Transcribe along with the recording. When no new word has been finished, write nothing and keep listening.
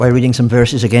We're reading some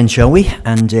verses again, shall we?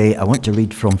 And I want to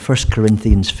read from 1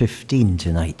 Corinthians 15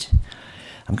 tonight.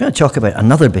 I'm going to talk about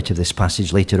another bit of this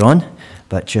passage later on,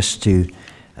 but just to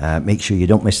make sure you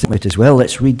don't miss it as well,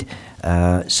 let's read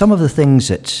some of the things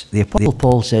that the Apostle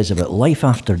Paul says about life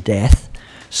after death,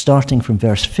 starting from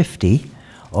verse 50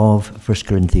 of 1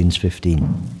 Corinthians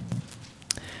 15.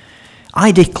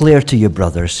 I declare to you,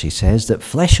 brothers, he says, that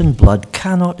flesh and blood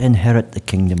cannot inherit the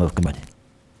kingdom of God,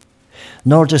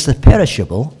 nor does the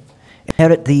perishable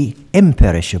inherit the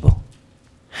imperishable.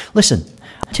 Listen,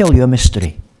 I'll tell you a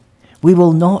mystery. We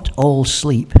will not all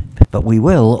sleep, but we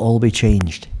will all be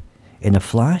changed. In a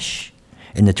flash,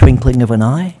 in the twinkling of an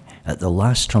eye, at the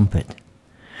last trumpet.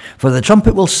 For the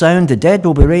trumpet will sound, the dead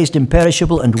will be raised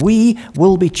imperishable, and we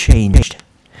will be changed.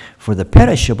 For the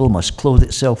perishable must clothe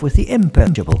itself with the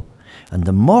imperishable, and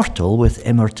the mortal with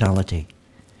immortality.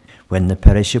 When the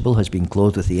perishable has been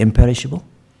clothed with the imperishable,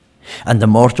 and the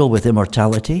mortal with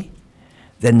immortality,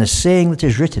 then the saying that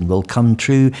is written will come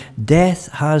true, death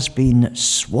has been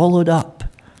swallowed up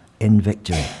in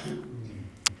victory.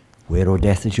 Where, O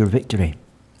death, is your victory?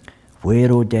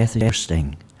 Where, O death, is your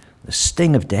sting? The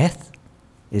sting of death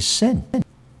is sin,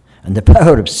 and the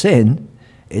power of sin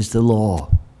is the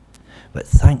law. But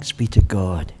thanks be to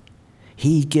God,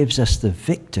 He gives us the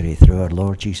victory through our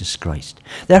Lord Jesus Christ.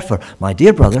 Therefore, my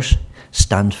dear brothers,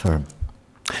 stand firm.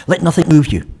 Let nothing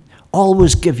move you.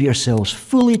 Always give yourselves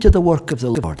fully to the work of the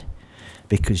Lord,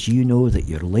 because you know that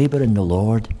your labour in the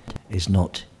Lord is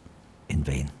not in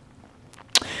vain.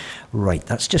 Right,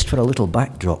 that's just for a little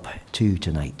backdrop to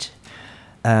tonight.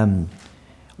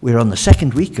 We're on the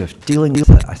second week of dealing with,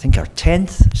 I think, our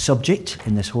 10th subject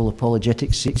in this whole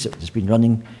apologetics series that has been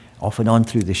running off and on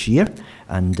through this year,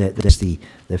 and this is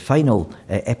the final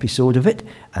episode of it,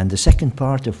 and the second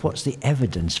part of what's the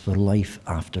evidence for life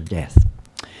after death.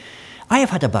 I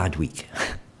have had a bad week.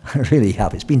 I really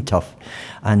have. It's been tough.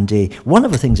 And one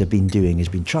of the things I've been doing has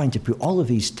been trying to put all of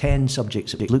these 10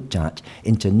 subjects that we've looked at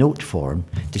into note form,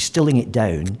 distilling it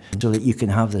down so that you can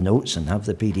have the notes and have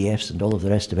the PDFs and all of the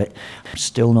rest of it. I'm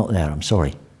still not there. I'm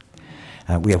sorry.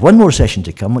 We have one more session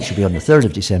to come, which will be on the 3rd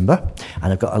of December.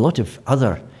 And I've got a lot of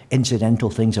other incidental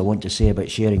things I want to say about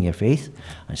sharing your faith.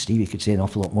 And Stevie could say an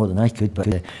awful lot more than I could,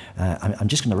 but I'm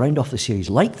just going to round off the series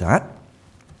like that.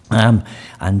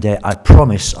 I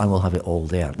promise I will have it all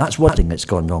there. That's one thing that's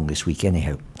gone wrong this week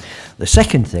anyhow. The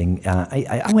second thing,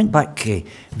 I went back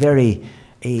very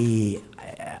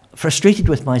frustrated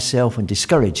with myself and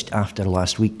discouraged after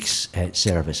last week's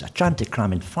service. I tried to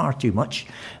cram in far too much,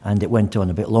 and it went on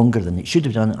a bit longer than it should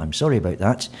have done. I'm sorry about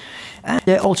that. And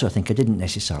also I think I didn't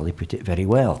necessarily put it very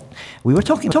well. We were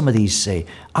talking about some of these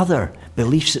other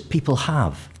beliefs that people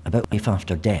have about life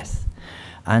after death.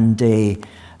 And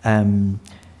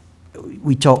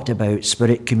we talked about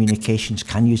spirit communications.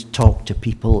 Can you talk to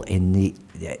people in the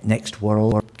next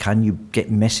world? Can you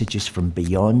get messages from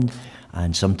beyond?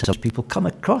 And sometimes people come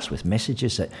across with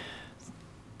messages that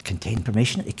contain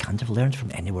information that they can't have learned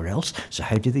from anywhere else. So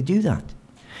how do they do that?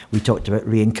 We talked about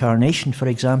reincarnation, for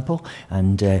example,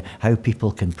 and how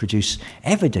people can produce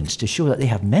evidence to show that they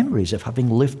have memories of having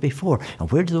lived before. And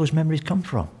where do those memories come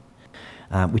from?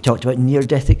 We talked about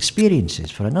near-death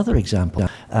experiences, for another example,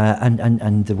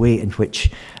 and the way in which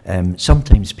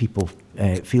sometimes people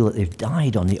feel that they've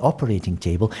died on the operating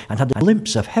table and had a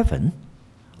glimpse of heaven,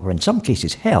 or in some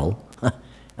cases hell,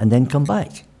 and then come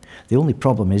back. The only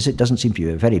problem is it doesn't seem to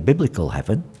be a very biblical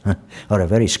heaven, or a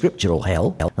very scriptural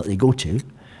hell that they go to,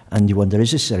 and you wonder,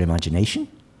 is this their imagination,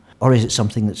 or is it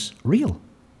something that's real?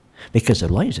 Because their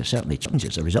lives have certainly changed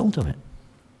as a result of it.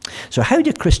 So how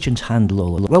do Christians handle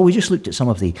all of that? Well, we just looked at some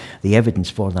of the evidence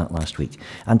for that last week.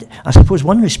 And I suppose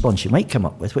one response you might come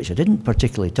up with, which I didn't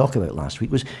particularly talk about last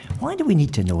week, was why do we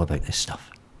need to know about this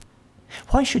stuff?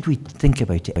 Why should we think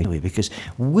about it anyway? Because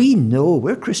we know,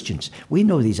 we're Christians, we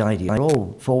know these ideas are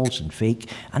all false and fake,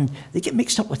 and they get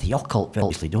mixed up with the occult,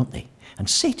 obviously, don't they? And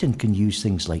Satan can use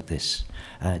things like this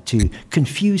to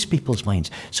confuse people's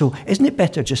minds. So isn't it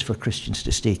better just for Christians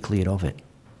to stay clear of it?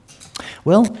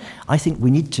 Well, I think we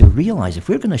need to realise if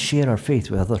we're going to share our faith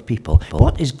with other people,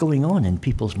 what is going on in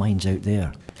people's minds out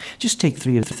there? Just take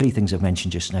three things I've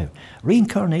mentioned just now.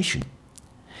 Reincarnation.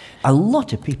 A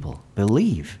lot of people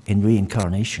believe in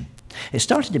reincarnation. It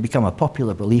started to become a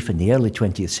popular belief in the early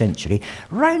 20th century,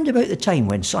 round about the time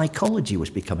when psychology was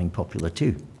becoming popular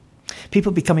too.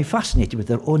 People becoming fascinated with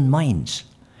their own minds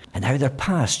and how their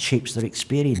past shapes their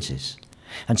experiences.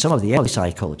 And some of the early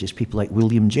psychologists, people like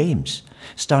William James,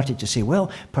 started to say,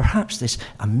 well, perhaps this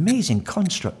amazing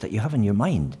construct that you have in your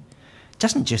mind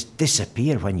doesn't just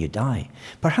disappear when you die.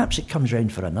 Perhaps it comes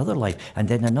round for another life, and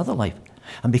then another life,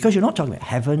 And because you're not talking about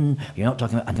heaven, you're not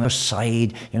talking about another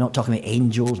side, you're not talking about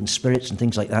angels and spirits and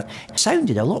things like that, it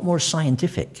sounded a lot more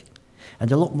scientific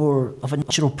and a lot more of a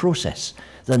natural process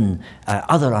than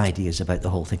other ideas about the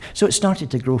whole thing. So it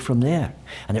started to grow from there.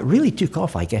 And it really took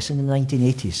off, I guess, in the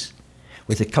 1980s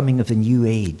with the coming of the New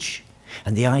Age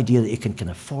and the idea that you can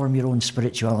kind of form your own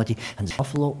spirituality, and there's an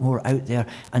awful lot more out there.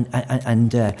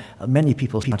 And many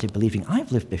people started believing,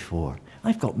 I've lived before,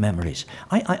 I've got memories.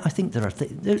 I think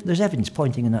there's evidence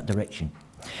pointing in that direction.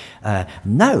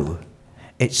 Now,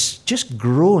 it's just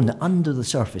grown under the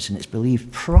surface, and it's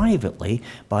believed privately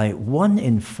by 1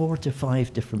 in 4 to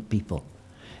 5 different people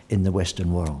in the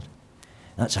Western world.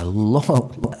 That's a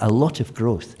lot of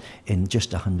growth in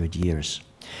just 100 years.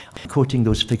 I'm quoting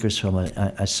those figures from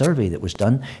a survey that was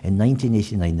done in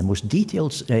 1989, the most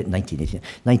detailed,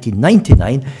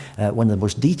 1999, one of the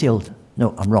most detailed,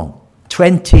 no, I'm wrong,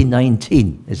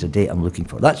 2019 is the date I'm looking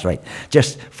for. That's right,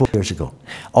 just 4 years ago.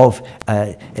 Of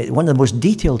one of the most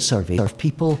detailed surveys of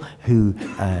people who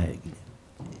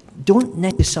don't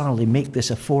necessarily make this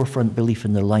a forefront belief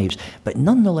in their lives, but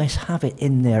nonetheless have it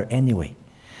in there anyway.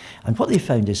 And what they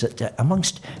found is that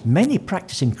amongst many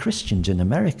practicing Christians in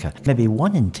America, maybe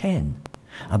 1 in 10,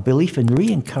 a belief in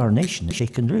reincarnation has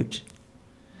taken root.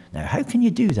 Now, how can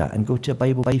you do that and go to a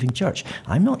Bible-believing church?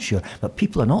 I'm not sure, but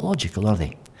people are not logical, are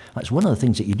they? That's one of the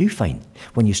things that you do find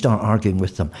when you start arguing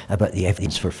with them about the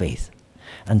evidence for faith.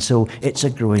 And so it's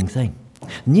a growing thing.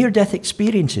 Near-death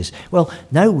experiences. Well,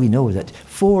 now we know that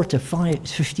 4 to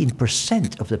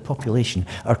 15% of the population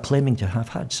are claiming to have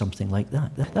had something like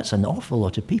that. That's an awful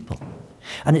lot of people.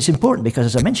 And it's important because,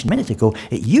 as I mentioned a minute ago,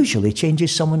 it usually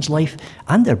changes someone's life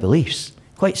and their beliefs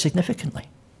quite significantly.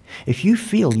 If you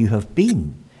feel you have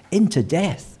been into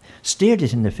death, stared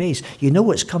it in the face, you know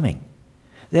what's coming,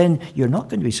 then you're not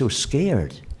going to be so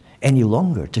scared any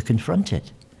longer to confront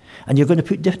it. And you're going to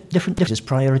put different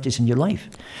priorities in your life.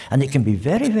 And it can be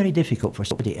very, very difficult for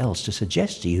somebody else to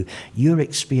suggest to you your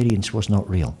experience was not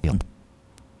real.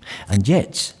 And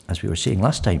yet, as we were saying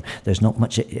last time, there's not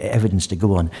much evidence to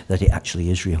go on that it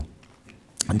actually is real.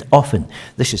 And often,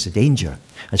 this is the danger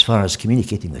as far as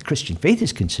communicating the Christian faith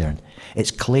is concerned.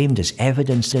 It's claimed as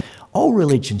evidence that all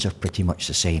religions are pretty much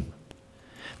the same.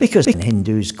 Because when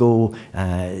Hindus go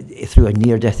through a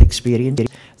near-death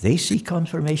experience, they see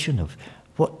confirmation of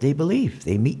what they believe.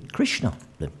 They meet Krishna,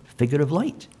 the figure of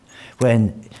light.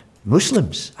 When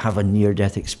Muslims have a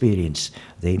near-death experience,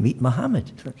 they meet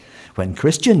Muhammad. When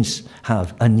Christians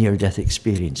have a near-death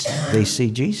experience, they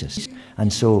see Jesus.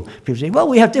 And so people say, well,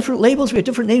 we have different labels, we have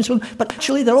different names, but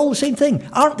actually they're all the same thing,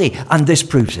 aren't they? And this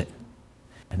proves it.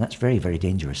 And that's very, very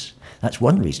dangerous. That's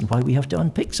one reason why we have to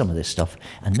unpick some of this stuff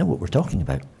and know what we're talking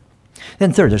about.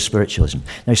 Then third, there's spiritualism.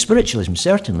 Now, spiritualism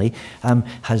certainly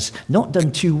has not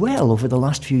done too well over the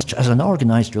last few years as an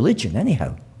organised religion,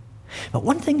 anyhow. But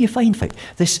one thing you find out,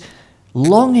 this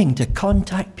longing to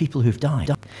contact people who've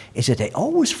died, is that it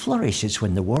always flourishes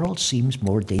when the world seems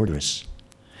more dangerous.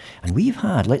 And we've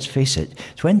had, let's face it,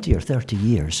 20 or 30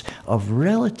 years of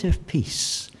relative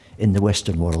peace in the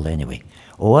Western world anyway.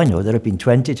 Oh, I know, there have been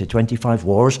 20 to 25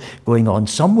 wars going on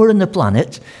somewhere on the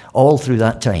planet all through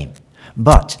that time.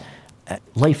 But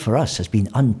life for us has been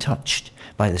untouched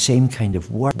by the same kind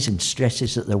of worries and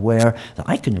stresses that there were that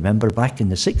I can remember back in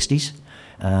the 60s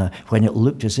when it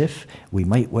looked as if we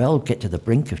might well get to the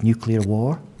brink of nuclear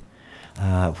war.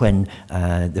 When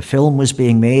the film was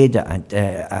being made,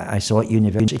 I saw at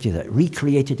university that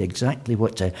recreated exactly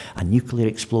what a nuclear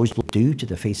explosion would do to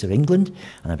the face of England.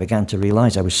 And I began to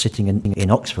realise I was sitting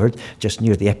in Oxford, just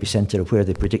near the epicentre of where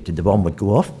they predicted the bomb would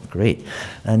go off. Great.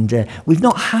 And we've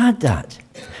not had that.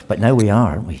 But now we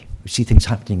are, aren't we? We see things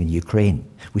happening in Ukraine.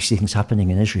 We see things happening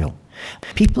in Israel.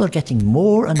 People are getting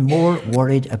more and more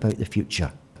worried about the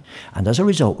future. And as a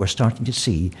result, we're starting to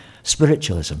see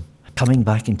spiritualism coming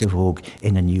back into vogue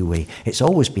in a new way. It's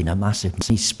always been a massive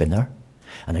spinner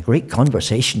and a great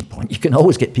conversation point. You can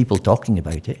always get people talking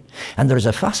about it. And there's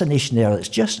a fascination there that's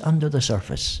just under the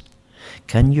surface.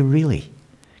 Can you really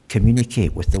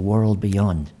communicate with the world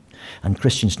beyond? And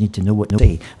Christians need to know what to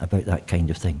say about that kind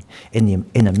of thing.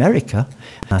 In America,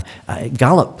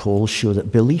 Gallup polls show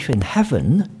that belief in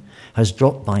heaven has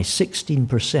dropped by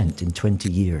 16% in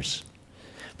 20 years.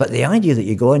 But the idea that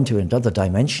you go into another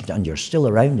dimension and you're still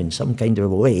around in some kind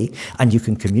of a way and you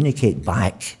can communicate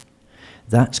back,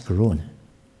 that's grown.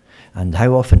 And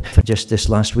how often, just this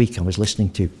last week, I was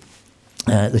listening to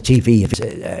the TV,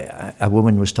 a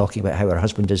woman was talking about how her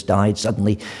husband has died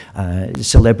suddenly, a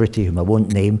celebrity whom I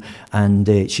won't name,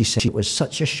 and she said it was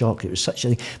such a shock, it was such a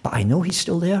thing, but I know he's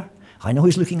still there, I know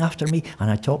he's looking after me, and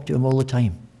I talk to him all the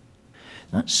time.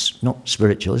 That's not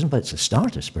spiritualism, but it's the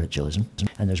start of spiritualism.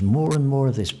 And there's more and more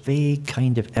of this vague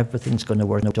kind of everything's going to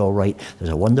work out all right.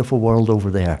 There's a wonderful world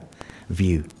over there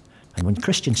view. And when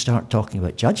Christians start talking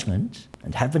about judgment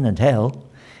and heaven and hell,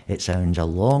 it sounds a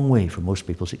long way from most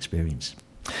people's experience.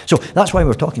 So that's why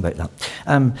we're talking about that.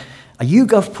 A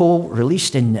YouGov poll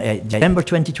released in December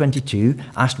 2022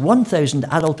 asked 1,000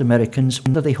 adult Americans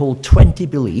whether they hold 20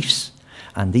 beliefs,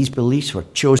 and these beliefs were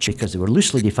chosen because they were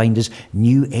loosely defined as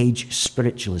New Age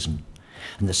spiritualism.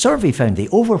 And the survey found the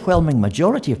overwhelming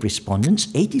majority of respondents,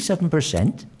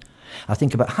 87%, I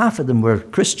think about half of them were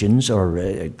Christians, or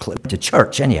to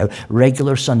church anyhow,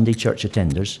 regular Sunday church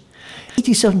attenders.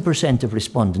 87% of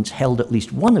respondents held at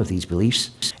least one of these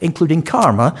beliefs, including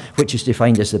karma, which is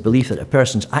defined as the belief that a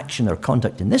person's action or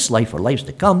conduct in this life or lives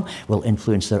to come will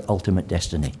influence their ultimate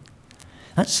destiny.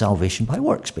 That's salvation by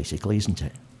works, basically, isn't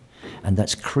it? And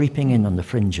that's creeping in on the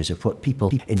fringes of what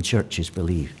people in churches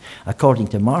believe. According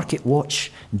to Market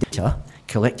Watch data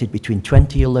collected between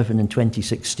 2011 and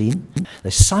 2016,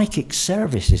 the psychic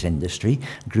services industry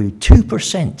grew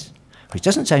 2%, which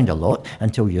doesn't sound a lot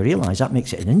until you realise that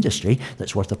makes it an industry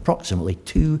that's worth approximately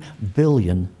 $2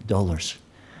 billion.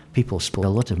 People spend a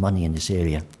lot of money in this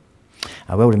area.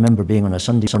 I well remember being on a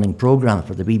Sunday morning programme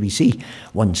for the BBC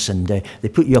once, and they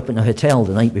put you up in a hotel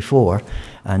the night before,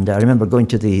 and I remember going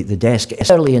to the desk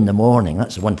early in the morning.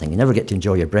 That's the one thing, you never get to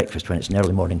enjoy your breakfast when it's an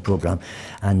early morning programme,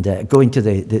 and going to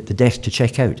the desk to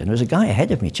check out, and there was a guy ahead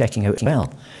of me checking out as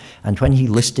well, and when he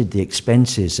listed the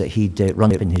expenses that he'd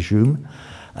run up in his room,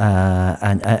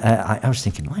 and I was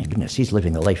thinking, my goodness, he's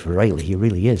living the life of Riley, he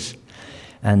really is.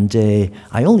 And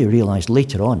I only realised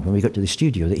later on, when we got to the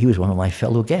studio, that he was one of my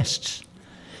fellow guests.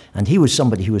 And he was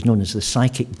somebody who was known as the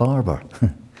psychic barber.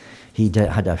 He'd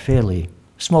had a fairly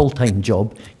small-time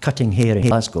job cutting hair in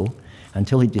Glasgow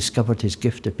until he discovered his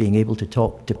gift of being able to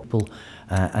talk to people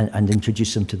and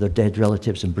introduce them to their dead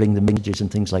relatives and bring them messages and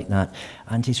things like that.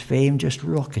 And his fame just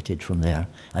rocketed from there,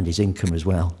 and his income as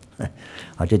well.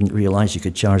 I didn't realise you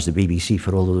could charge the BBC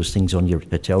for all of those things on your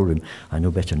hotel room. I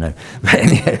know better now. But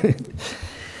anyhow,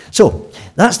 so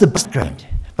that's the background.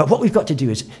 But what we've got to do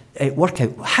is work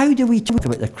out, how do we talk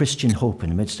about the Christian hope in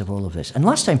the midst of all of this? And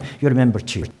last time, you remember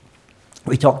too,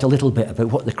 we talked a little bit about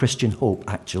what the Christian hope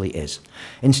actually is.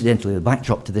 Incidentally, the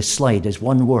backdrop to this slide is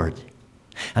one word.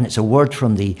 And it's a word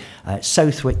from the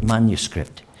Southwick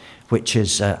manuscript, which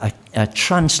is a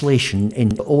translation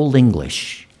in Old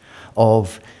English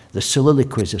of the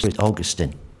soliloquies of St.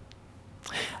 Augustine.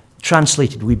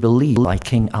 Translated, we believe, by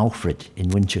King Alfred in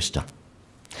Winchester.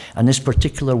 And this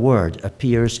particular word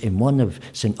appears in one of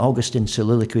St. Augustine's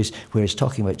soliloquies where he's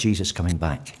talking about Jesus coming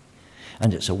back.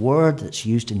 And it's a word that's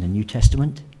used in the New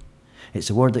Testament. It's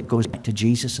a word that goes back to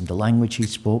Jesus and the language he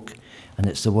spoke. And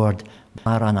it's the word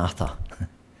Maranatha.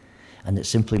 And it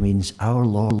simply means, our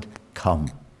Lord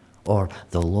come, or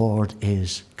the Lord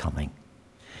is coming.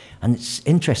 And it's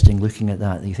interesting looking at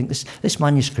that. You think this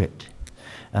manuscript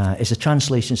is a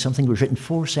translation of something that was written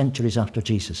 4 centuries after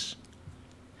Jesus.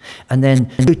 And then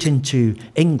put into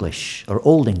English, or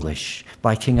Old English,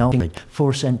 by King Alfred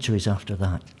 4 centuries after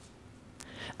that.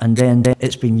 And then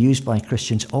it's been used by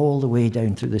Christians all the way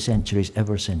down through the centuries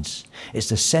ever since. It's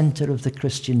the centre of the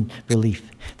Christian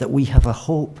belief that we have a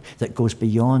hope that goes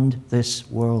beyond this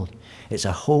world. It's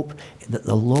a hope that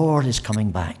the Lord is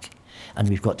coming back. And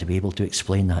we've got to be able to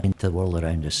explain that into the world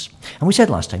around us. And we said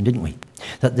last time, didn't we,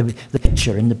 that the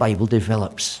picture in the Bible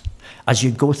develops as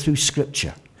you go through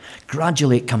Scripture.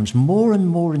 Gradually it comes more and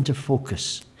more into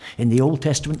focus. In the Old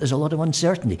Testament, there's a lot of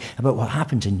uncertainty about what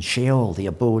happens in Sheol, the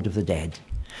abode of the dead.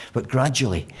 But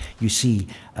gradually, you see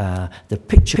the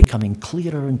picture becoming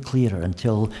clearer and clearer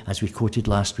until, as we quoted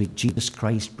last week, Jesus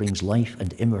Christ brings life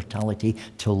and immortality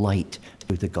to light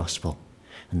through the gospel.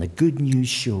 And the good news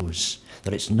shows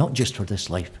that it's not just for this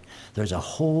life. There's a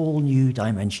whole new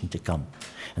dimension to come.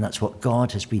 And that's what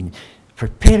God has been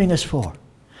preparing us for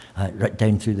right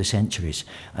down through the centuries.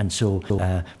 And so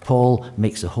Paul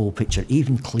makes the whole picture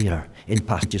even clearer in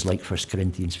passages like 1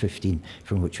 Corinthians 15,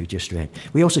 from which we just read.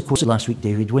 We also quoted last week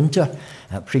David Winter,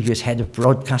 previous head of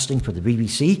broadcasting for the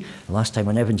BBC, the last time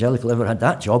an evangelical ever had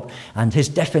that job, and his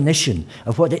definition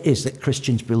of what it is that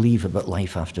Christians believe about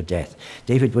life after death.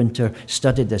 David Winter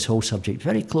studied this whole subject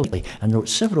very closely and wrote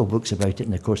several books about it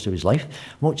in the course of his life,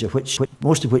 most of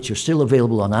which are still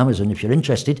available on Amazon if you're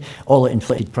interested, all at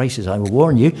inflated prices, I will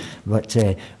warn you, but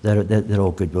they're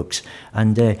all good books.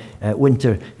 And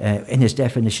Winter, in his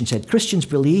definition, said Christians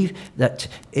believe that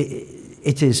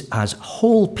it is as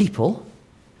whole people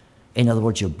In other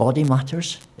words, your body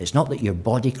matters. It's not that your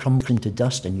body crumbles into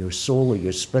dust and your soul or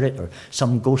your spirit or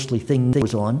some ghostly thing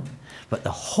goes on, but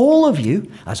the whole of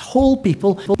you, as whole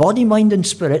people, body, mind, and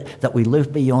spirit, that we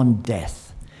live beyond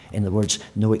death. In other words,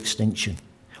 no extinction.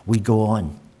 We go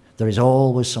on. There is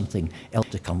always something else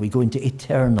to come. We go into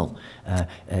eternal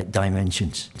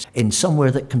dimensions. In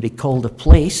somewhere that can be called a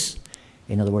place,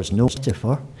 in other words, no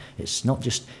metaphor. It's not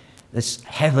just this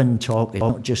heaven talk. It's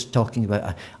not just talking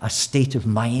about a state of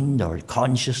mind or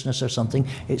consciousness or something.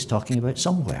 It's talking about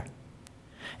somewhere.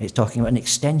 It's talking about an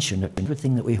extension of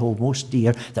everything that we hold most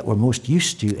dear, that we're most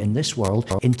used to in this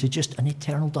world, into just an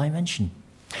eternal dimension.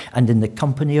 And in the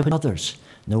company of others,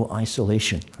 no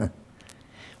isolation.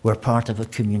 We're part of a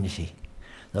community.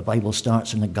 The Bible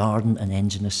starts in a garden and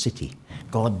ends in a city.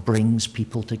 God brings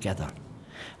people together.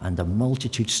 And a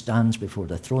multitude stands before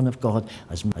the throne of God,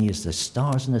 as many as the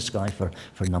stars in the sky for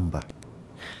number.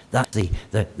 That's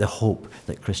the hope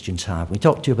that Christians have. We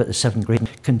talked to you about the 7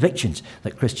 great convictions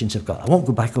that Christians have got. I won't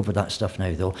go back over that stuff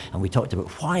now, though. And we talked about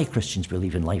why Christians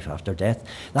believe in life after death.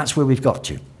 That's where we've got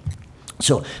to.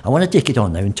 So I want to take it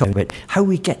on now and talk about how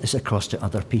we get this across to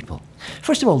other people.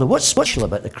 First of all, what's special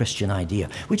about the Christian idea?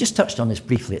 We just touched on this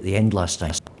briefly at the end last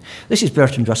time. This is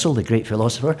Bertrand Russell, the great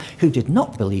philosopher, who did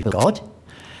not believe in God.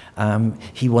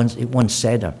 He once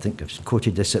said, I think I've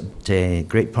quoted this at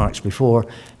Great Parks before,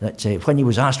 that when he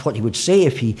was asked what he would say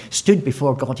if he stood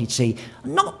before God, he'd say,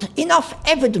 "Not enough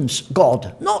evidence,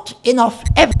 God, not enough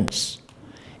evidence."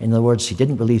 In other words, he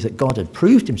didn't believe that God had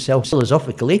proved himself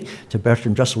philosophically to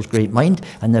Bertrand Russell's great mind,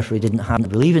 and therefore he didn't have to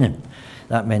believe in him.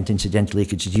 That meant, incidentally, he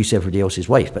could seduce everybody else's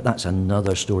wife, but that's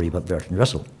another story about Bertrand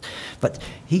Russell. But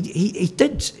he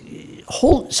did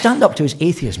stand up to his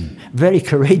atheism very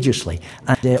courageously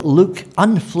and look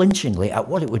unflinchingly at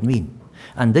what it would mean.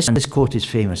 And this quote is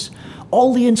famous.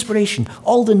 "All the inspiration,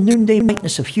 all the noonday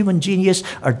brightness of human genius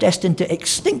are destined to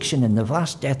extinction in the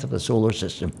vast death of the solar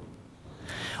system.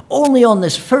 Only on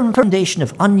this firm foundation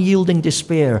of unyielding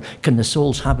despair can the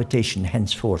soul's habitation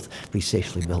henceforth be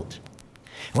safely built."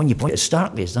 When you point it as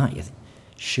starkly as that, you think,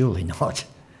 surely not.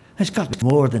 It's got to be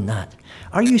more than that.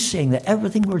 Are you saying that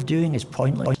everything we're doing is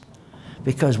pointless?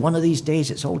 Because one of these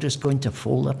days it's all just going to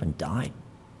fold up and die.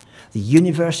 The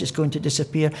universe is going to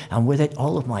disappear, and with it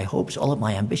all of my hopes, all of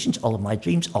my ambitions, all of my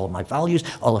dreams, all of my values,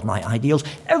 all of my ideals,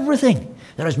 everything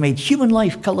that has made human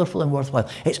life colourful and worthwhile.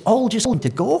 It's all just going to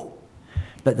go.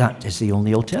 But that is the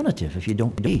only alternative if you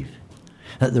don't believe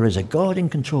that there is a God in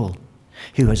control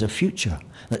who has a future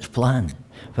that's planned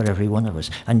for every one of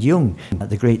us. And Jung,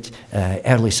 the great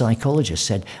early psychologist,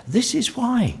 said, this is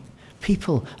why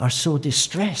people are so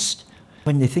distressed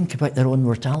when they think about their own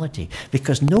mortality,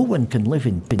 because no one can live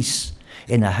in peace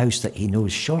in a house that he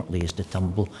knows shortly is to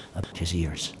tumble about his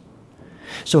ears.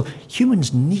 So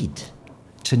humans need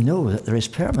to know that there is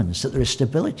permanence, that there is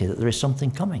stability, that there is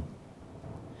something coming.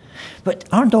 But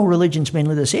aren't all religions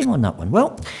mainly the same on that one?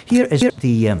 Well, here is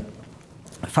the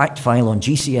fact file on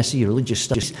GCSE religious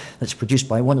studies that's produced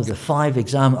by one of the 5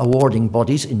 exam awarding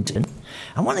bodies in Britain.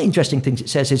 And one of the interesting things it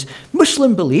says is,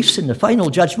 Muslim beliefs in the final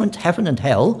judgment, heaven and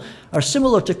hell, are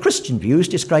similar to Christian views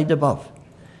described above.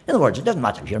 In other words, it doesn't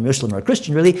matter if you're a Muslim or a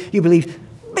Christian, really. You believe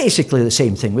basically the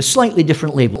same thing with slightly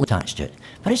different labels attached to it.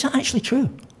 But is that actually true?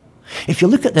 If you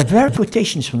look at the very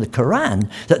quotations from the Quran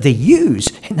that they use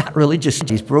in that religious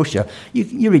studies brochure,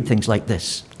 you read things like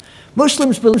this.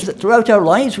 Muslims believe that throughout our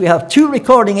lives we have 2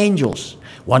 recording angels.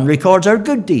 One records our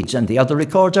good deeds and the other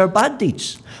records our bad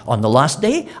deeds. On the last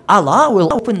day, Allah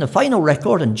will open the final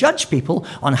record and judge people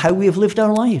on how we have lived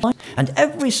our lives. And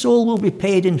every soul will be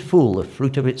paid in full the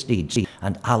fruit of its deeds.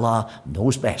 And Allah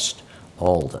knows best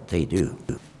all that they do.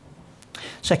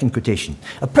 Second quotation.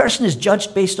 A person is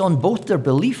judged based on both their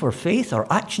belief or faith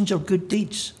or actions or good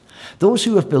deeds. Those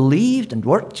who have believed and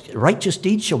worked righteous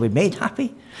deeds shall be made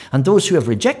happy, and those who have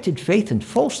rejected faith and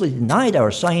falsely denied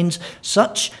our signs,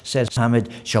 such, says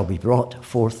Muhammad, shall be brought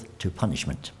forth to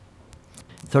punishment.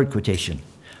 Third quotation.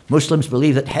 Muslims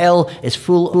believe that hell is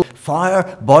full of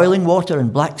fire, boiling water,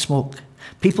 and black smoke.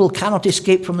 People cannot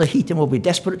escape from the heat and will be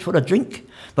desperate for a drink,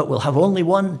 but will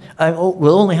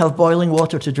only have boiling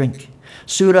water to drink.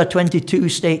 Surah 22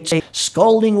 states,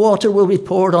 scalding water will be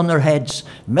poured on their heads,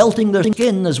 melting their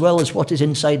skin as well as what is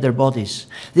inside their bodies.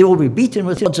 They will be beaten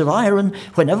with rods of iron.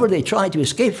 Whenever they try to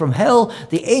escape from hell,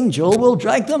 the angel will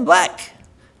drag them back.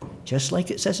 Just like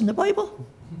it says in the Bible?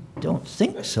 Don't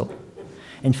think so.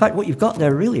 In fact, what you've got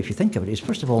there really, if you think of it, is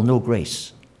first of all, no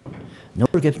grace, no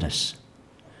forgiveness.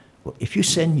 Well, if you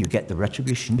sin, you get the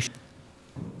retribution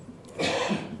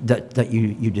that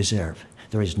you deserve.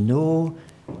 There is no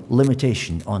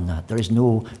limitation on that. There is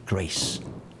no grace.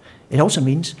 It also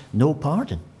means no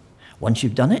pardon. Once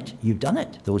you've done it, you've done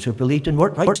it. Those who have believed and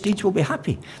worked right deeds will be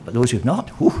happy. But those who've not,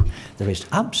 there is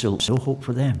absolutely no hope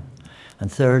for them.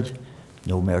 And third,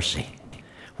 no mercy.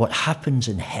 What happens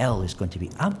in hell is going to be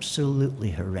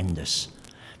absolutely horrendous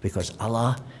because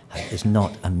Allah is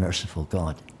not a merciful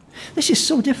God. This is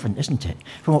so different, isn't it,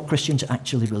 from what Christians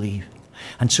actually believe.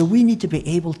 And so we need to be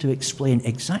able to explain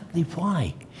exactly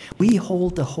why we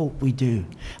hold the hope we do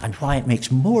and why it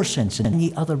makes more sense than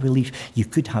any other belief you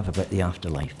could have about the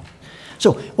afterlife.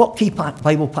 So, what key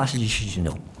Bible passages should you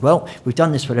know? Well, we've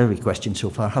done this for every question so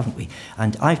far, haven't we?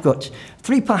 And I've got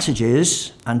 3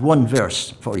 passages and 1 verse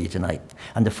for you tonight.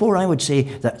 And the 4 I would say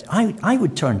that I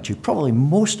would turn to probably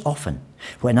most often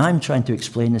when I'm trying to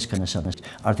explain this kind of subject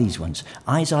are these ones.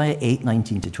 Isaiah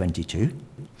 8:19-22,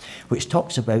 which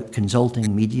talks about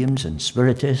consulting mediums and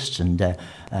spiritists and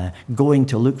going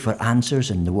to look for answers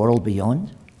in the world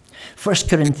beyond. 1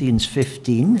 Corinthians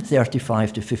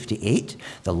 15:35-58,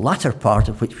 the latter part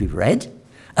of which we've read,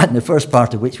 and the first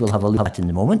part of which we'll have a look at in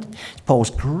a moment. Paul's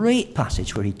great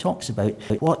passage where he talks about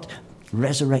what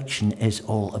resurrection is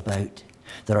all about.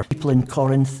 There are people in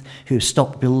Corinth who have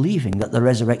stopped believing that the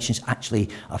resurrection is actually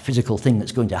a physical thing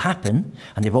that's going to happen,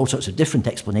 and they have all sorts of different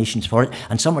explanations for it,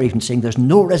 and some are even saying there's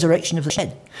no resurrection of the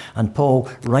dead. And Paul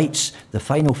writes the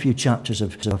final few chapters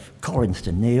of Corinth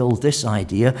to nail this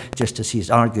idea, just as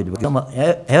he's argued with some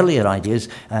earlier ideas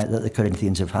that the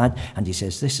Corinthians have had, and he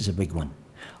says this is a big one.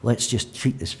 Let's just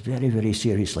treat this very, very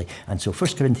seriously. And so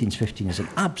 1 Corinthians 15 is an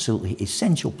absolutely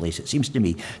essential place, it seems to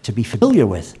me, to be familiar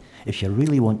with if you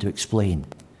really want to explain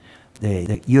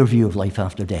your view of life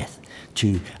after death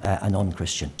to a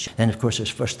non-Christian. Then, of course,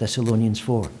 there's 1 Thessalonians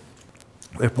 4,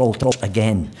 where Paul talks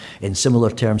again in similar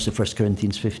terms to 1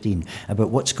 Corinthians 15 about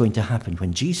what's going to happen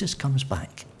when Jesus comes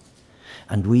back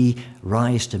and we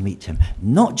rise to meet him.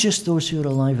 Not just those who are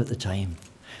alive at the time,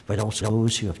 but also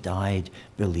those who have died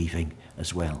believing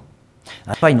as well.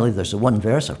 And finally, there's the 1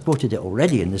 verse, I've quoted it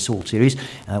already in this whole series,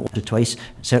 once or twice,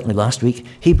 certainly last week,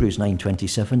 Hebrews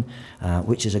 9:27,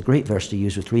 which is a great verse to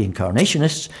use with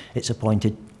reincarnationists. It's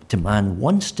appointed to man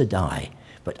once to die,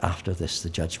 but after this the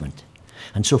judgment.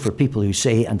 And so for people who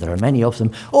say, and there are many of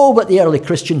them, but the early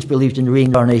Christians believed in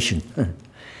reincarnation.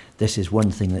 This is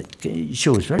one thing that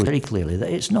shows very, very clearly that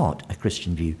it's not a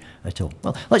Christian view at all.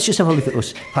 Well, let's just have a look at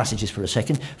those passages for a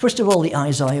second. First of all, the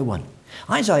Isaiah one.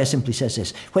 Isaiah simply says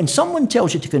this: when someone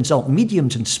tells you to consult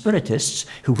mediums and spiritists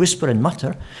who whisper and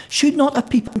mutter, should not a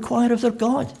people inquire of their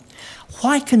God?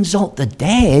 Why consult the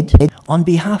dead on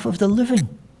behalf of the living?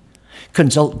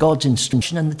 Consult God's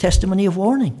instruction and the testimony of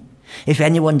warning. If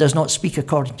anyone does not speak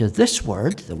according to this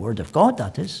word, the word of God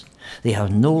that is, they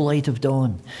have no light of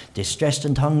dawn. Distressed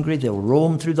and hungry, they'll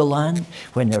roam through the land.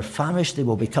 When they're famished, they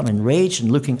will become enraged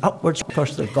and looking upwards,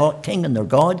 curse their God, king and their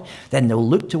God. Then they'll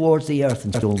look towards the earth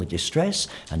and see only distress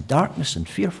and darkness and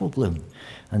fearful gloom,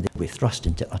 and they'll be thrust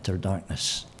into utter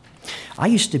darkness. I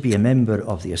used to be a member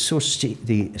of the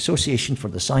Association for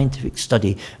the Scientific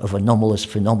Study of Anomalous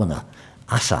Phenomena,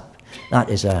 ASAP. That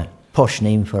is a posh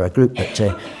name for a group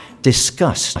that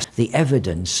discuss the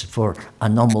evidence for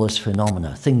anomalous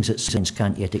phenomena, things that science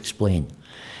can't yet explain.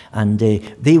 And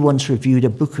they once reviewed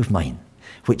a book of mine,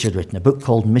 which I'd written, a book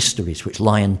called Mysteries, which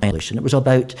Lion published, and it was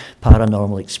about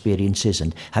paranormal experiences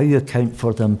and how you account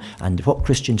for them and what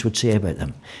Christians would say about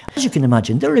them. As you can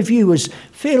imagine, the review was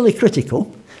fairly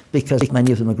critical because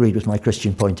many of them agreed with my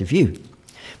Christian point of view.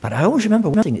 But I always remember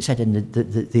one thing it said in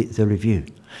the review,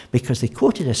 because they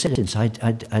quoted a sentence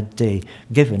I'd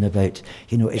given about,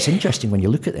 it's interesting when you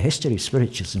look at the history of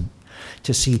spiritualism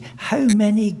to see how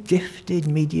many gifted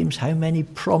mediums, how many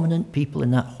prominent people in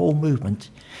that whole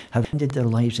movement have ended their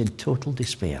lives in total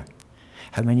despair.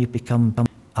 How many have become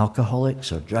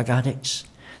alcoholics or drug addicts.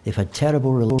 They've had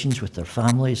terrible relations with their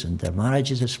families and their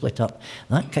marriages have split up.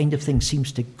 That kind of thing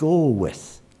seems to go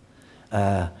with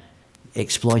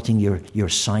exploiting your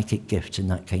psychic gifts in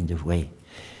that kind of way.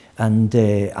 And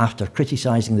after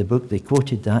criticising the book, they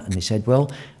quoted that and they said,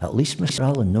 well, at least Mr.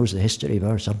 Allan knows the history of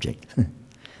our subject.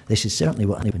 This is certainly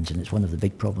what happens, and it's one of the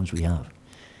big problems we have.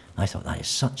 I thought that is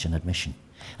such an admission.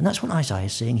 And that's what Isaiah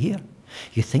is saying here.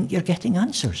 You think you're getting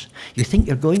answers. You think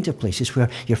you're going to places where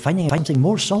you're finding something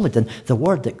more solid than the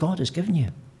word that God has given you.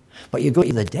 But you go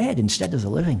to the dead instead of the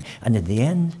living, and in the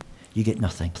end, you get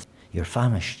nothing. You're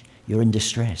famished. You're in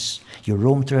distress. You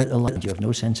roam throughout the land. You have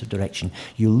no sense of direction.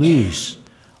 You lose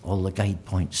all the guide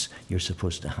points you're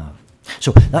supposed to have.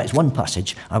 So that is one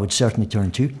passage I would certainly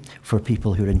turn to for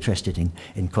people who are interested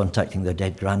in contacting their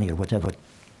dead granny or whatever.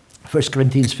 1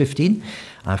 Corinthians 15,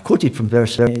 I've quoted from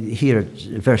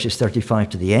verses 35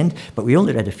 to the end, but we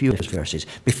only read a few of those verses.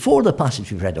 Before the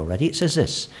passage we've read already, it says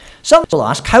this: some will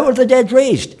ask, how are the dead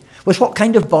raised? With what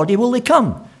kind of body will they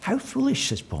come? How foolish,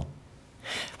 says Paul.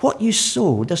 What you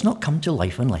sow does not come to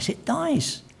life unless it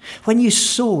dies. When you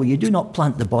sow, you do not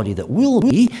plant the body that will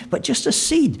be, but just a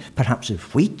seed, perhaps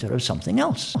of wheat or of something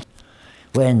else.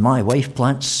 When my wife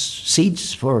plants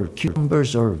seeds for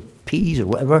cucumbers or peas or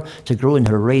whatever to grow in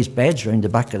her raised beds round the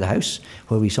back of the house,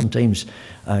 where we sometimes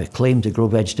claim to grow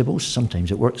vegetables,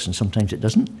 sometimes it works and sometimes it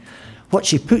doesn't, what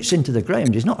she puts into the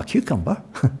ground is not a cucumber,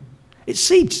 it's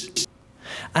seeds.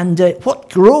 And what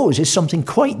grows is something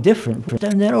quite different from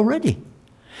down there already.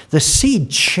 The seed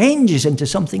changes into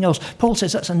something else. Paul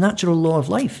says that's a natural law of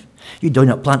life. You do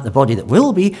not plant the body that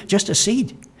will be, just a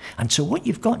seed. And so what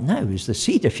you've got now is the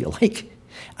seed, if you like.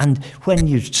 And when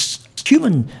your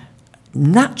human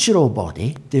natural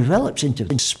body develops into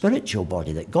the spiritual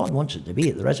body that God wants it to be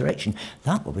at the resurrection,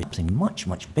 that will be something much,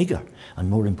 much bigger and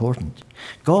more important.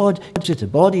 God gives it a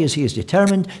body as he has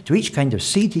determined. To each kind of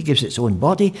seed he gives its own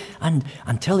body, and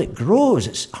until it grows,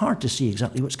 it's hard to see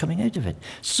exactly what's coming out of it.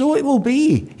 So it will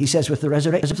be, he says, with the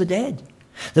resurrection of the dead.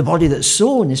 The body that's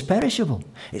sown is perishable.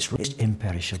 It's raised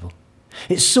imperishable.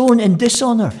 It's sown in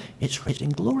dishonor. It's raised in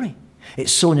glory.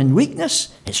 It's sown in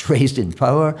weakness, it's raised in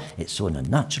power. It's sown a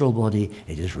natural body,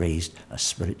 it is raised a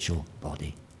spiritual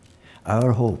body.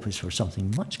 Our hope is for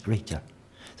something much greater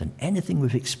than anything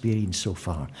we've experienced so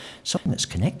far. Something that's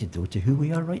connected, though, to who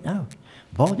we are right now.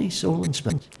 Body, soul, and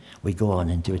spirit. We go on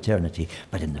into eternity,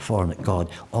 but in the form that God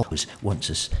always wants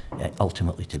us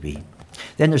ultimately to be.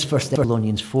 Then there's 1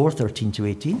 Thessalonians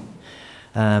 4:13-18.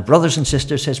 Brothers and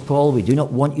sisters, says Paul, we do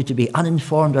not want you to be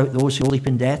uninformed about those who sleep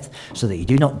in death, so that you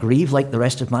do not grieve like the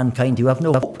rest of mankind who have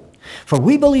no hope. For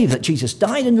we believe that Jesus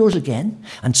died and rose again,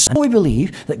 and so we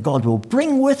believe that God will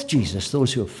bring with Jesus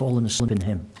those who have fallen asleep in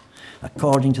him.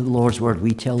 According to the Lord's word,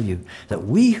 we tell you that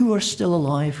we who are still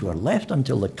alive, who are left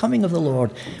until the coming of the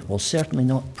Lord, will certainly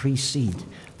not precede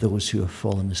those who have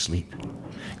fallen asleep.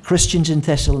 Christians in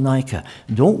Thessalonica,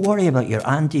 don't worry about your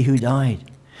auntie who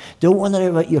died. Don't worry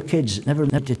about your kids that never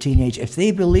lived to teenage. If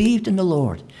they believed in the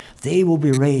Lord, they will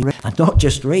be raised. And not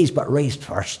just raised, but raised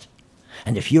first.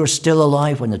 And if you're still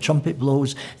alive when the trumpet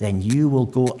blows, then you will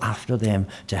go after them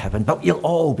to heaven. But you'll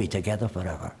all be together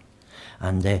forever.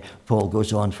 And Paul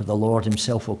goes on, for the Lord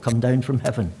himself will come down from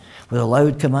heaven with a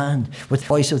loud command, with the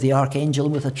voice of the archangel,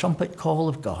 and with a trumpet call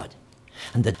of God.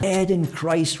 And the dead in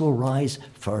Christ will rise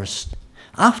first.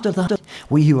 After that,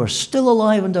 we who are still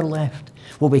alive and are left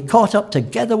will be caught up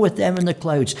together with them in the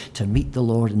clouds to meet the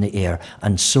Lord in the air,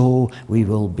 and so we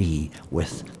will be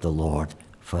with the Lord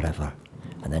forever.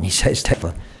 And then he says,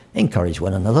 encourage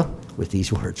one another with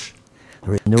these words.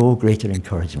 There is no greater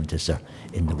encouragement, is there,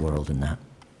 in the world than that.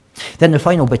 Then the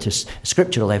final bit of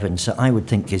scriptural evidence that I would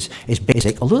think is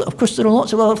basic, although of course there are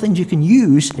lots of other things you can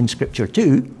use in Scripture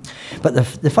too, but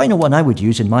the final one I would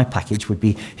use in my package would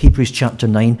be Hebrews chapter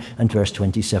 9 and verse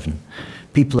 27.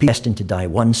 People are destined to die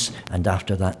once, and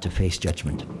after that to face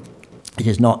judgment. It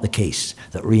is not the case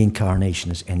that reincarnation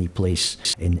has any place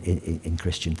in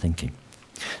Christian thinking.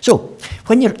 So,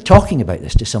 when you're talking about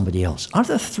this to somebody else, are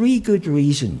there 3 good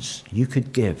reasons you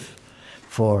could give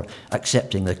for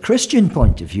accepting the Christian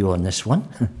point of view on this one,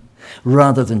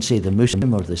 rather than, say, the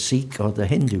Muslim or the Sikh or the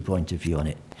Hindu point of view on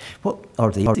it,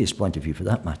 or the atheist point of view for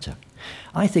that matter?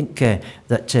 I think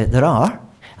that there are,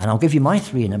 and I'll give you my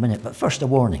 3 in a minute, but first a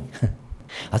warning.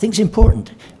 I think it's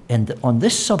important on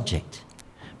this subject,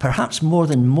 perhaps more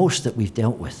than most that we've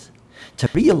dealt with, to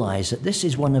realise that this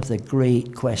is one of the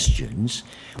great questions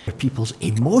where people's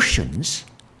emotions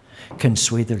can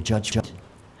sway their judgment.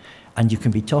 And you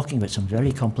can be talking about some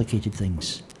very complicated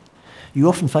things. You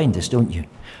often find this, don't you?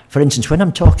 For instance, when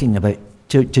I'm talking about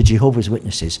to Jehovah's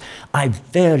Witnesses, I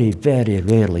very, very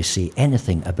rarely say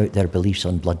anything about their beliefs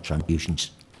on blood transfusions.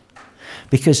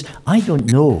 Because I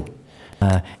don't know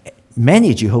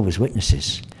many Jehovah's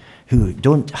Witnesses who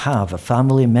don't have a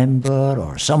family member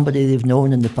or somebody they've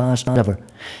known in the past, whatever,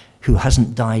 who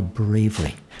hasn't died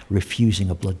bravely refusing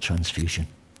a blood transfusion.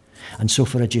 And so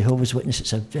for a Jehovah's Witness,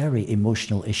 it's a very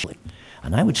emotional issue.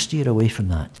 And I would steer away from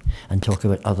that and talk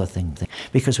about other things.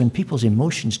 Because when people's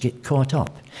emotions get caught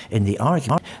up in the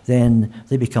argument, then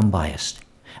they become biased.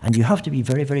 And you have to be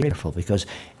very, very careful, because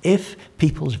if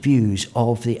people's views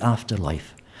of the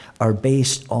afterlife are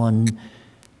based on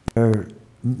their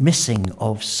missing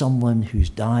of someone who's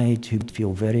died, who they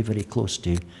feel very, very close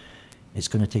to, it's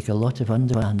going to take a lot of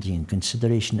understanding and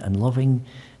consideration and loving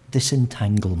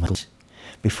disentanglement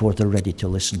before they're ready to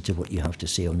listen to what you have to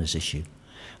say on this issue.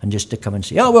 And just to come and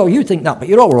say, oh, well, you think that, but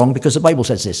you're all wrong because the Bible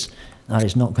says this. That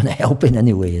is not going to help in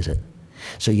any way, is it?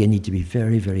 So you need to be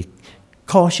very, very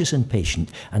cautious and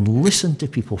patient and listen to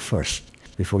people first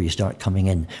before you start coming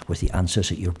in with the answers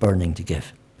that you're burning to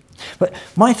give. But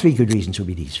my three good reasons would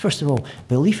be these. First of all,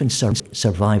 belief in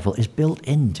survival is built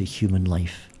into human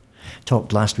life.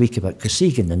 Talked last week about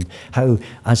Kosygin and how,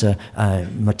 as a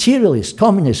materialist,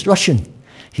 communist Russian,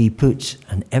 he put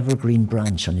an evergreen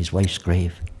branch on his wife's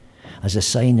grave as a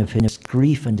sign of his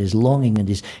grief and his longing and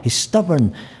his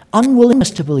stubborn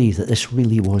unwillingness to believe that this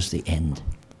really was the end.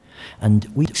 And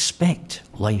we expect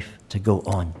life to go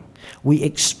on. We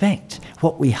expect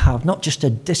what we have not just to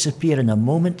disappear in a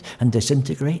moment and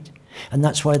disintegrate. And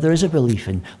that's why there is a belief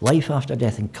in life after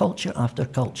death, in culture after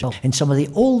culture. In some of the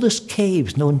oldest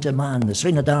caves known to man, the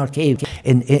Srinagar cave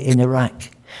in Iraq,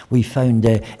 we found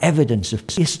evidence of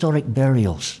prehistoric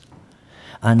burials.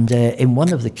 And in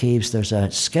one of the caves, there's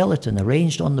a skeleton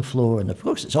arranged on the floor. And of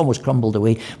course, it's almost crumbled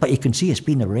away. But you can see it's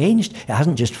been arranged. It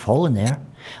hasn't just fallen there.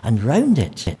 And round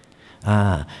it,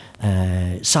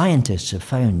 scientists have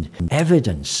found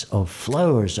evidence of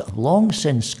flowers that have long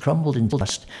since crumbled into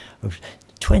dust, of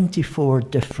 24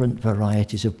 different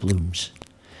varieties of blooms.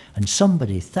 And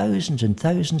somebody, thousands and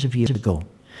thousands of years ago,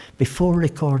 before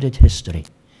recorded history,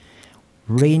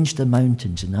 ranged the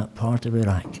mountains in that part of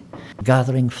Iraq,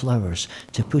 gathering flowers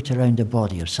to put around the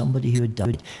body of somebody who had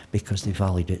died because they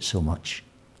valued it so much.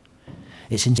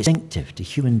 It's instinctive to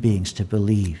human beings to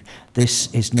believe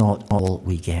this is not all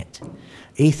we get.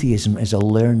 Atheism is a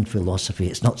learned philosophy.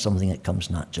 It's not something that comes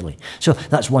naturally. So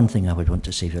that's one thing I would want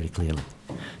to say very clearly.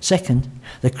 Second,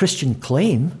 the Christian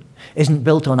claim isn't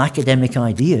built on academic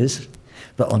ideas,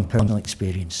 but on personal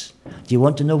experience. Do you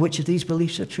want to know which of these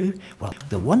beliefs are true? Well,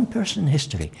 the one person in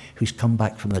history who's come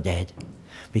back from the dead,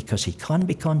 because he can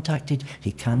be contacted,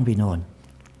 he can be known.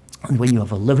 And when you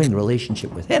have a living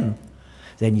relationship with him,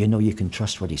 then you know you can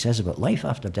trust what he says about life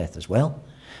after death as well,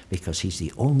 because he's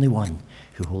the only one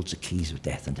who holds the keys of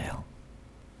death and hell.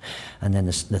 And then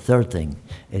the third thing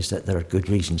is that there are good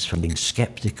reasons for being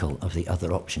skeptical of the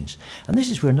other options. And this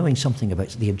is where knowing something about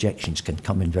the objections can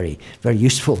come in very, very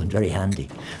useful and very handy.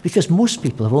 Because most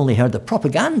people have only heard the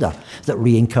propaganda that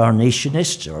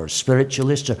reincarnationists or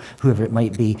spiritualists or whoever it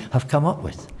might be have come up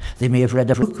with. They may have read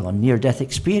a book on near-death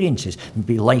experiences,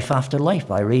 be Life After Life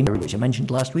by Ray, which I mentioned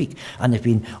last week, and they've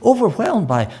been overwhelmed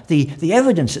by the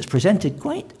evidence that's presented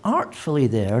quite artfully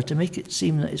there to make it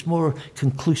seem that it's more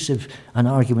conclusive an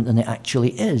argument than it actually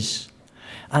is.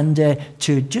 And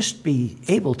to just be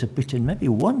able to put in maybe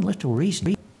one little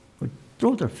reason would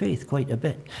throw their faith quite a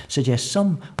bit, suggest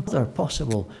some other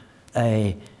possible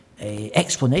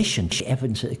explanation,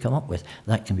 evidence that they come up with.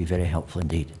 That can be very helpful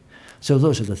indeed. So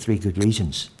those are the three good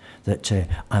reasons that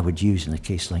I would use in a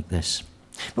case like this.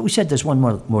 But we said there's one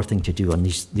more thing to do on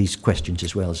these questions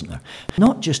as well, isn't there?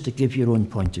 Not just to give your own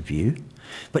point of view,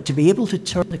 but to be able to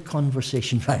turn the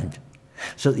conversation round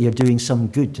so that you're doing some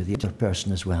good to the other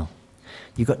person as well.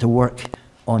 You've got to work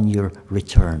on your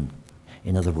return.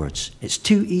 In other words, it's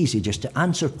too easy just to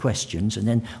answer questions and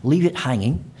then leave it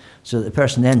hanging so that the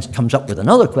person then comes up with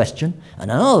another question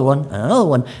and another one and another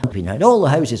one. You've had all the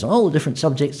houses on all the different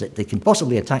subjects that they can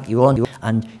possibly attack you on,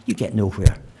 and you get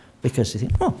nowhere because they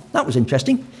think, oh, that was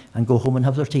interesting, and go home and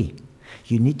have their tea.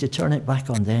 You need to turn it back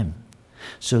on them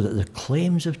so that the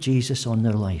claims of Jesus on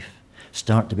their life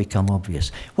start to become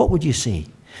obvious. What would you say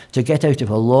to get out of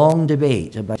a long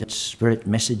debate about spirit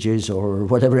messages or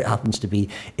whatever it happens to be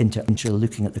into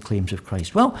looking at the claims of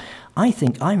Christ? Well, I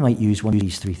think I might use one of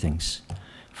these three things.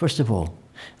 First of all,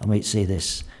 I might say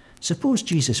this. Suppose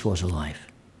Jesus was alive.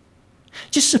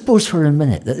 Just suppose for a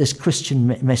minute that this Christian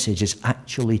message is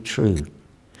actually true,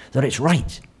 that it's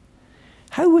right.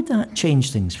 How would that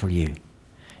change things for you?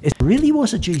 If there really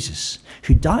was a Jesus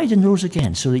who died and rose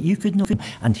again so that you could know him,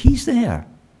 and he's there,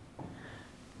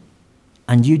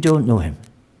 and you don't know him,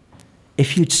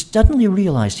 if you'd suddenly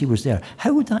realized he was there,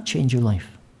 how would that change your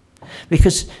life?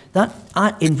 Because that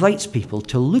invites people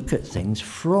to look at things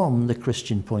from the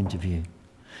Christian point of view.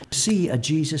 See a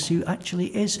Jesus who actually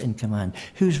is in command,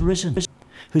 who's risen,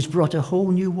 who's brought a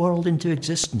whole new world into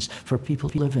existence for people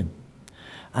to live in.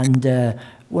 And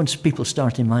once people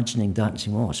start imagining that and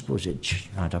saying, well, I suppose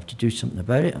I'd have to do something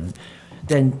about it, and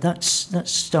then that's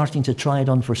starting to try it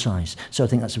on for size. So I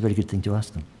think that's a very good thing to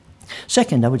ask them.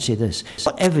 Second, I would say this.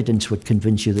 What evidence would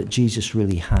convince you that Jesus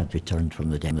really had returned from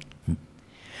the dead?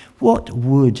 What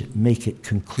would make it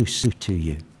conclusive to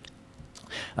you?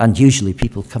 And usually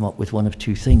people come up with one of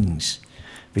two things,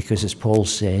 because as Paul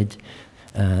said,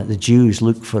 the Jews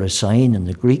look for a sign and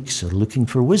the Greeks are looking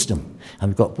for wisdom. And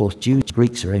we've got both Jews and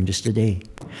Greeks around us today.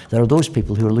 There are those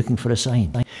people who are looking for a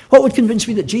sign. What would convince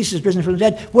me that Jesus is risen from the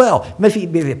dead? Well, if he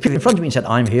appeared in front of me and said,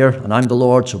 I'm here and I'm the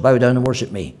Lord, so bow down and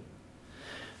worship me.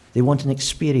 They want an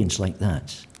experience like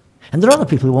that. And there are other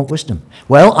people who want wisdom.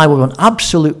 Well, I would want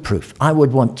absolute proof. I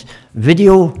would want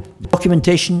video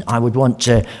documentation. I would want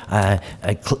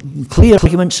clear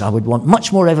arguments. I would want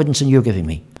much more evidence than you're giving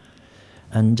me.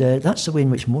 And that's the way in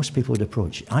which most people would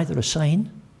approach either a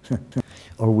sign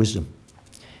or wisdom.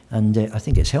 And I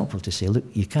think it's helpful to say, look,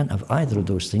 you can't have either of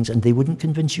those things, and they wouldn't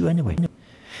convince you anyway.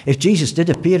 If Jesus did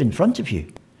appear in front of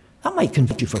you, that might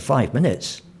convince you for 5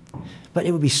 minutes. But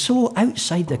it would be so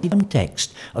outside the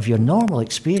context of your normal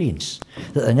experience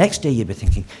that the next day you'd be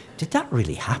thinking, did that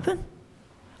really happen?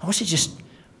 Or was it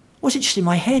just in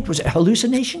my head? Was it a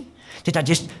hallucination? Did I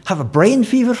just have a brain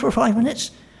fever for 5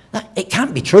 minutes? It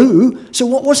can't be true, so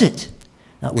what was it?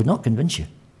 That would not convince you.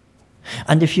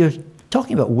 And if you're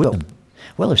talking about wisdom,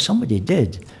 well, if somebody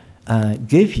did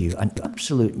give you an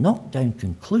absolute knockdown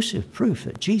conclusive proof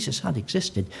that Jesus had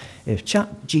existed, if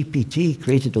ChatGPT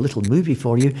created a little movie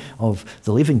for you of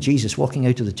the living Jesus walking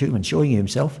out of the tomb and showing you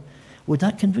himself, would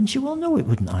that convince you? Well, no, it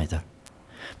wouldn't either.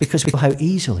 Because we know how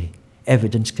easily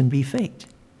evidence can be faked.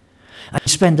 And you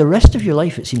spend the rest of your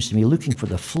life, it seems to me, looking for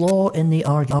the flaw in the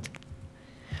argument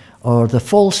or the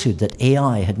falsehood that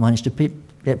AI had managed to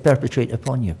perpetrate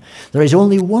upon you. There is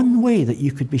only one way that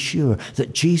you could be sure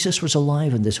that Jesus was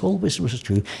alive and this whole business was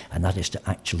true, and that is to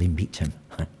actually meet him.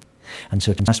 And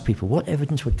so to ask people what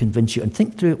evidence would convince you and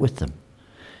think through it with them,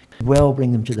 could well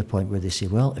bring them to the point where they say,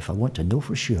 well, if I want to know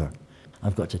for sure,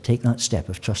 I've got to take that step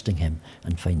of trusting him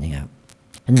and finding out.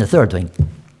 And the third thing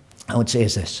I would say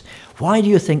is this: why do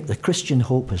you think the Christian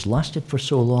hope has lasted for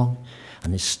so long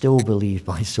and is still believed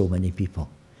by so many people?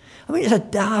 I mean, it's a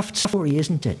daft story,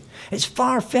 isn't it? It's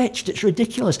far-fetched, it's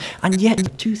ridiculous, and yet in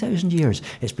 2,000 years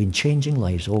it's been changing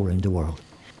lives all around the world.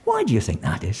 Why do you think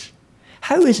that is?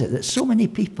 How is it that so many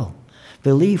people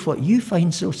believe what you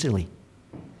find so silly?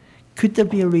 Could there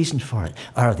be a reason for it?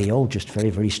 Or are they all just very,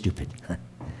 very stupid?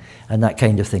 And that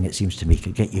kind of thing, it seems to me,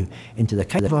 could get you into the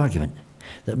kind of argument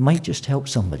that might just help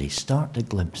somebody start to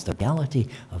glimpse the reality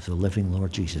of the living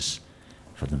Lord Jesus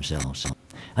for themselves.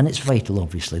 And it's vital,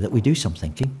 obviously, that we do some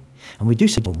thinking and we do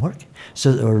some homework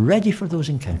so that we're ready for those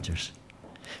encounters.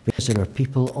 Because there are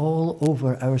people all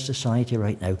over our society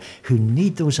right now who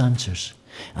need those answers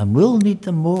and will need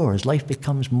them more as life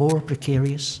becomes more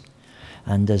precarious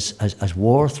and as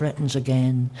war threatens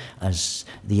again, as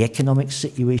the economic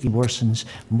situation worsens.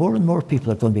 More and more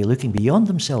people are going to be looking beyond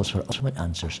themselves for ultimate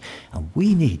answers, and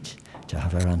we need to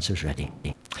have our answers ready.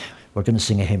 We're going to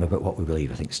sing a hymn about what we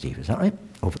believe, I think, Steve. Is that right?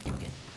 Over to you again.